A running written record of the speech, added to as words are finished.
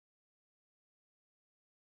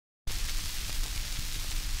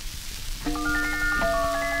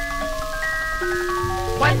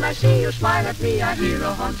When I see you smile at me, I hear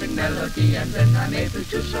a haunting melody, and then I'm able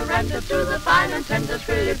to surrender to the fine and tender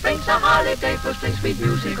thrill. It brings a holiday for strings, sweet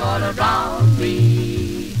music all around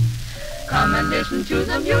me. Come and listen to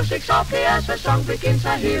the music softly as the song begins.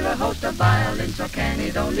 I hear a host of violins, or can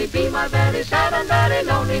it only be my very sad and very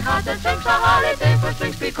lonely heart that sings a holiday for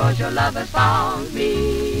strings because your love has found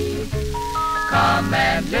me? Come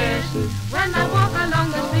and listen. When I walk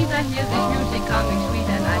along the street, I hear this music coming sweet,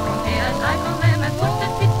 and I compare as I compare my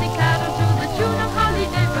footsteps pizzicato to the tune of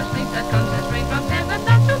holiday for strings that comes as rain from heaven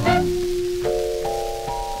down to earth.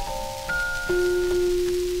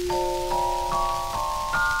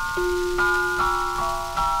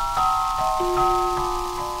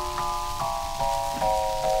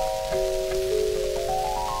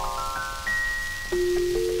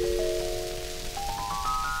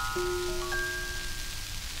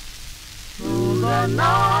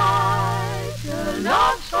 Night, a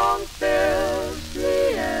love song fills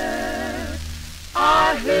the air.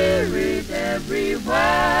 I hear it everywhere,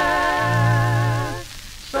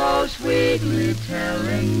 so sweetly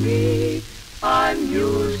telling me I'm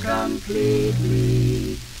yours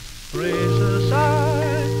completely. Breathe a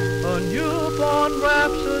sigh, a newborn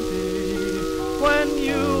rhapsody. When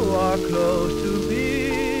you are close to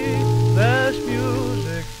me, there's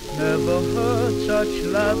music, never heard such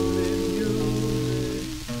lovely.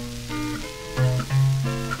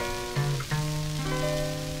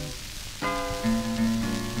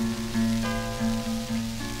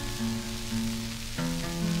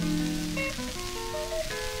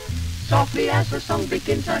 Softly as the song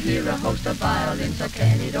begins, I hear a host of violins. Or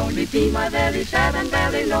can it only be my very sad and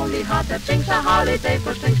very lonely heart that sings a holiday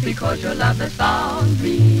for strings because your love has found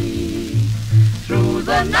me? Through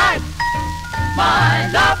the night,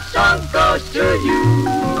 my love song goes to you.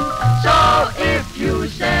 So if you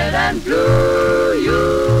sad and blue,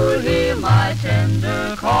 you'll hear my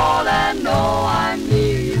tender call and know I'm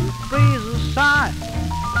near you. Breathe a sigh,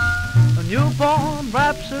 a newborn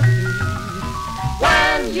rhapsody.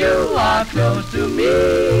 When you are close to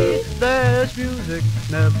me, there's music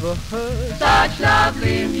never heard such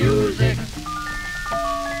lovely music.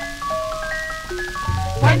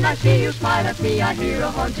 When I see you smile at me, I hear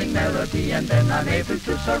a haunting melody, and then I'm able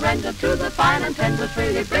to surrender to the fine and tender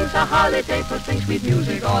thrill. It brings a holiday for strings, sweet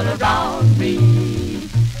music all around me.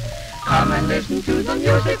 Come and listen to the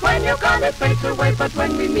music when you're gone, it fades away. But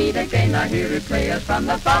when we meet again, I hear it play as from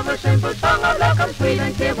above, a simple song of welcome, sweet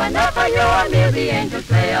and clear. Whenever you are near, the angels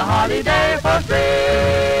play a holiday for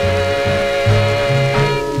strings.